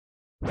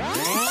Let's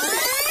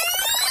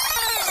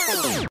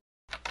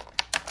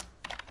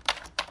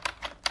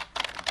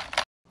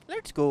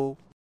go.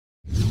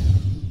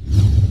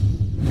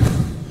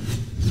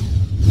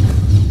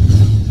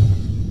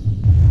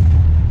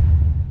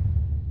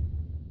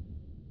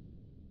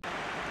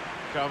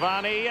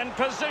 Cavani in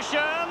position.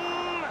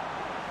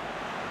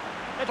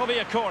 It'll be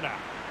a corner.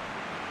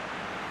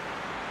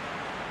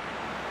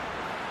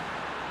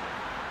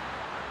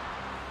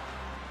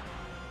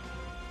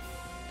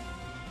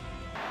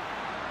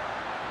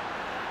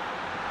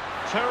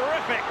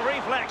 Terrific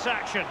reflex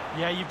action.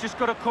 Yeah, you've just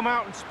got to come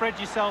out and spread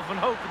yourself and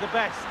hope for the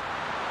best.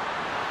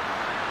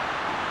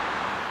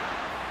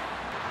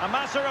 A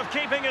matter of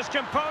keeping his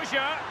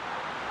composure.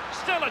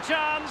 Still a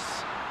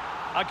chance.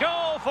 A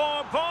goal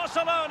for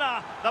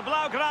Barcelona. The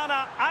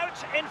Blaugrana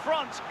out in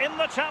front in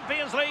the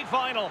Champions League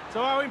final.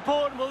 So how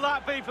important will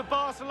that be for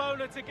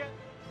Barcelona to get...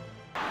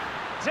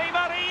 Di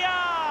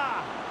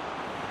Maria!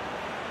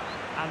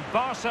 And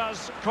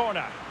Barca's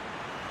corner.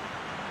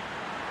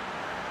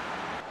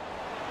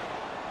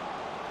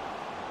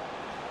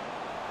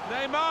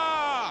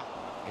 Neymar!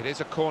 It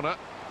is a corner,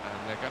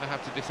 and they're going to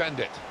have to defend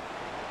it.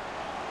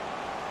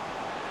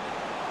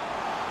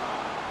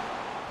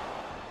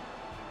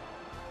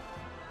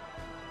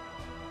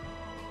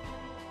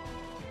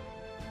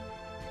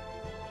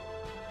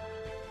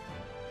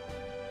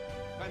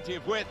 Plenty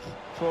of width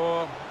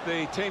for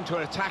the team to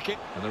attack it.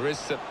 And there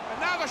is... and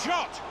now the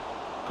shot!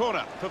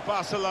 Corner for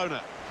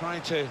Barcelona,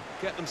 trying to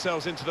get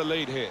themselves into the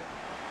lead here.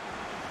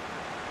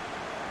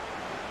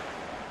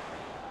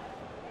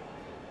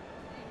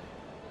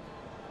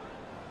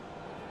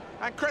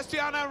 And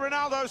Cristiano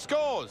Ronaldo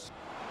scores.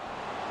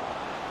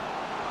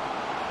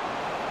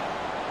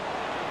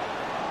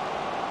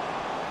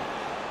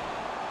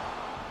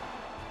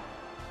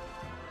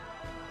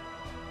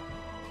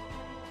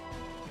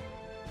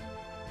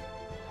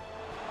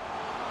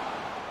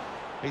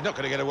 He's not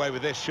going to get away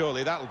with this,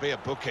 surely. That'll be a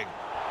booking.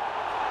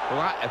 Well,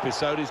 that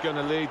episode is going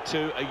to lead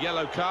to a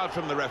yellow card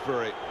from the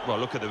referee. Well,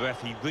 look at the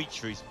ref. He reached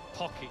for his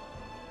pocket.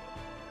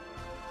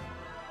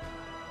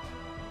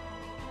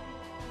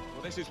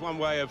 Well, this is one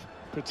way of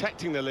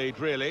protecting the lead,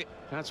 really.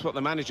 That's what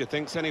the manager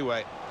thinks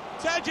anyway.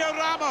 Sergio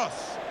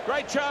Ramos!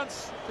 Great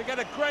chance to get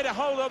a greater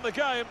hold on the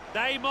game.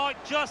 They might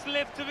just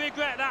live to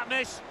regret that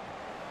miss.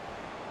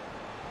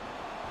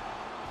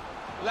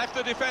 Left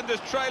the defenders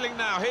trailing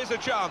now. Here's a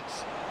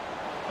chance.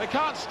 They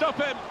can't stop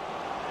him.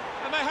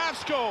 And they have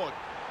scored.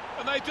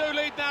 And they do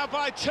lead now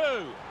by 2.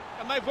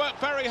 And they've worked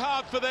very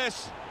hard for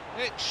this.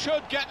 It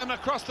should get them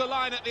across the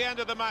line at the end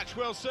of the match.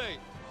 We'll see.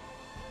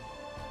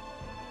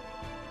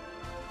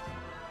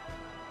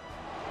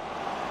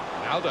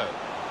 Ronaldo.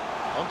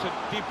 On to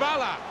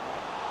Dybala.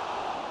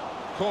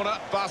 Corner,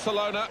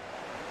 Barcelona.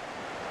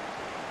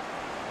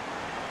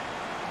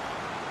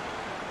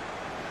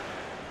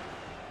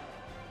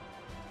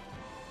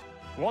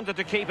 Wanted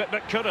to keep it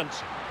but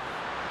couldn't.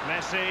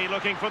 Messi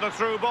looking for the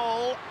through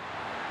ball.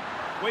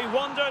 We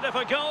wondered if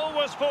a goal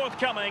was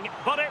forthcoming,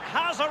 but it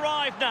has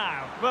arrived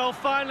now. Well,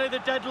 finally the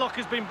deadlock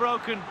has been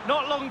broken.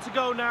 Not long to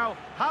go now.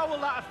 How will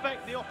that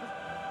affect the opposition?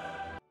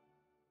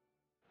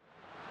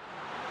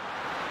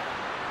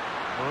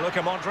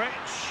 Luka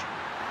Modric.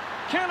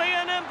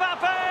 Kylian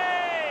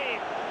Mbappe!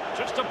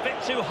 Just a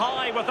bit too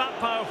high with that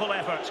powerful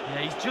effort.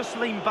 Yeah, he's just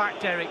leaned back,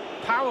 Derek.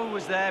 Power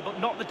was there, but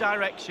not the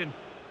direction.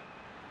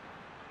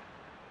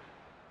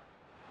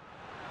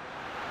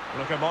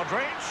 Luka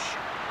Modric.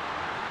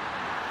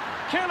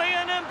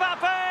 Kylian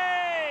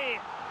Mbappe!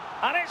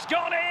 And it's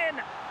gone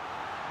in!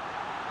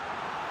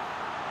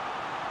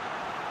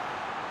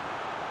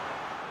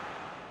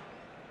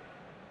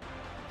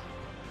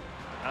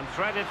 And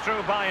threaded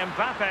through by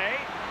Mbappe.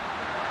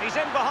 He's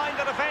in behind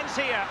the defence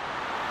here.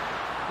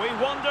 We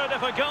wondered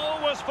if a goal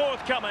was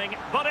forthcoming,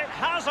 but it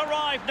has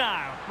arrived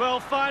now.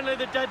 Well, finally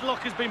the deadlock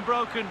has been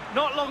broken.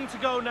 Not long to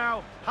go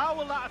now. How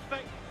will that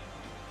affect...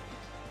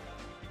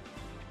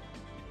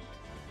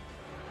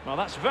 Well,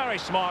 that's very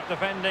smart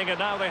defending, and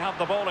now they have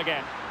the ball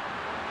again.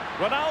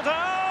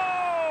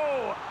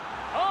 Ronaldo!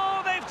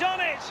 Oh, they've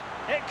done it!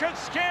 It could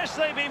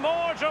scarcely be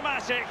more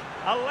dramatic.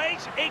 A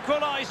late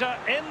equaliser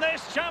in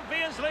this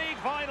Champions League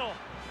final.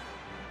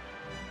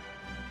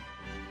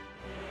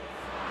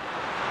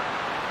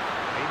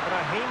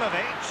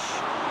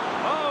 Ibrahimovic.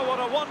 Oh, what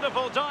a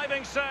wonderful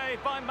diving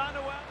save by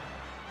Manuel.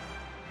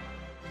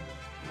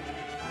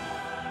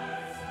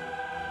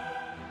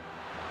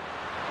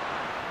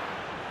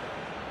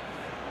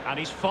 And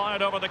he's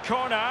fired over the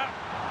corner.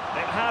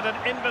 It had an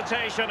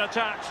invitation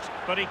attached,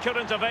 but he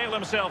couldn't avail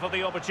himself of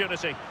the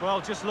opportunity.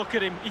 Well, just look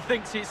at him. He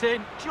thinks it's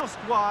in, just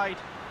wide.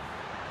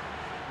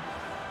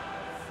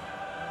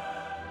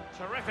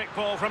 Terrific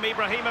ball from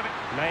Ibrahimovic.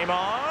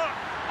 Neymar.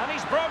 And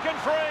he's broken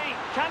free.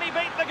 Can he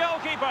beat the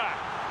goalkeeper?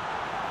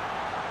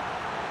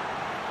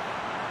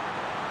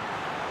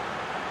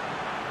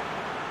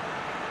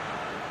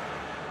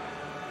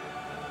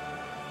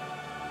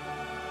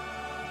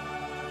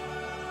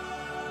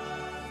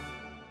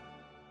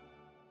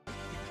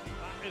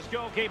 Is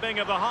goalkeeping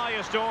of the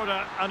highest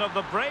order and of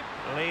the brave.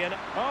 Leon.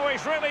 Oh,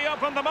 he's really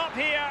opened them up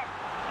here.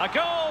 A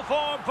goal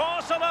for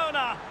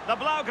Barcelona. The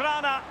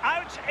Blaugrana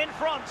out in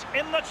front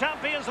in the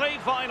Champions League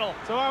final.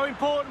 So how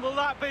important will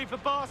that be for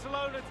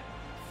Barcelona?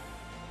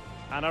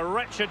 And a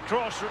wretched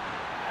cross.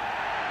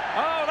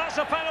 Oh, that's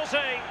a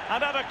penalty.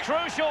 And at a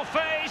crucial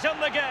phase in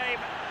the game.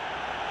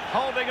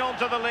 Holding on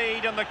to the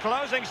lead in the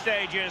closing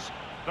stages.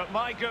 But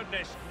my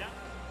goodness.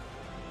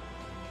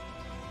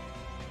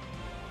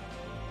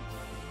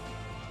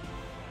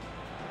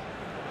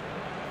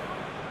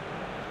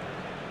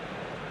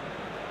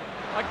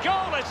 A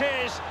goal it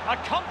is, a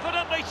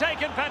confidently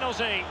taken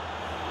penalty.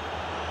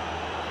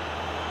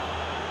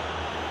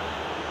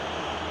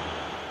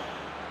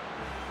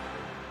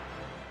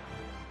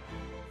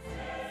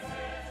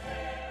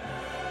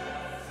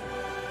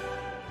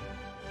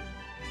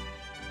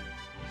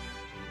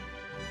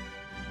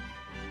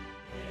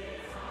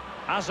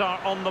 Hazard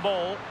on the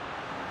ball.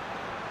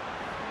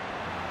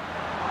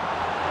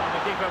 And the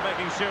keeper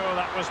making sure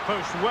that was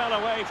pushed well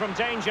away from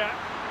danger.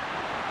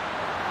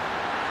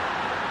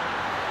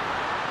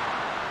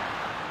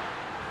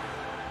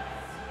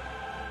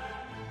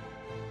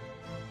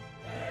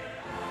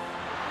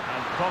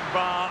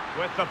 Pogba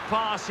with the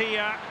pass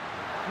here.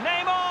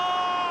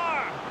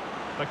 Neymar!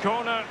 The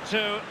corner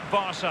to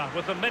Barca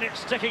with the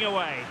minutes ticking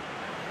away.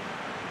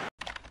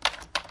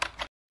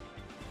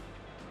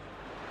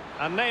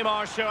 And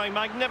Neymar showing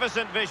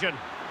magnificent vision.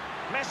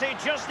 Messi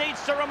just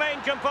needs to remain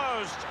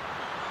composed.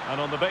 And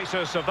on the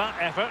basis of that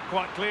effort,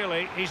 quite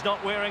clearly, he's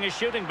not wearing his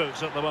shooting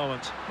boots at the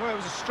moment. Well, it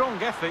was a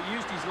strong effort,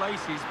 used his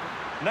laces.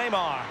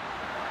 Neymar.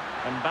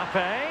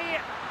 Mbappe.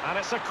 And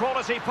it's a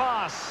quality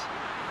pass.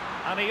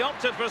 And he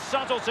opted for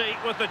subtlety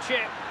with the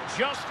chip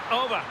just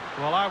over.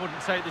 Well, I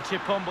wouldn't take the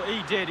chip on, but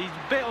he did. He's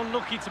a bit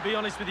unlucky, to be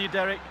honest with you,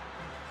 Derek.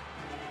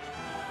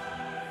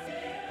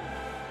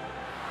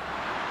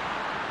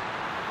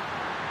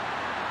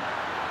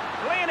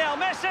 Lionel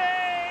Messi!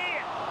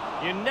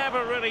 You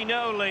never really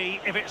know,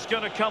 Lee, if it's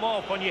going to come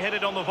off when you hit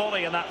it on the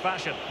volley in that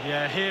fashion.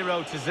 Yeah,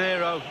 0 to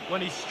 0.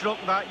 When he struck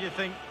that, you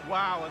think,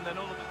 wow, and then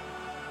all of it...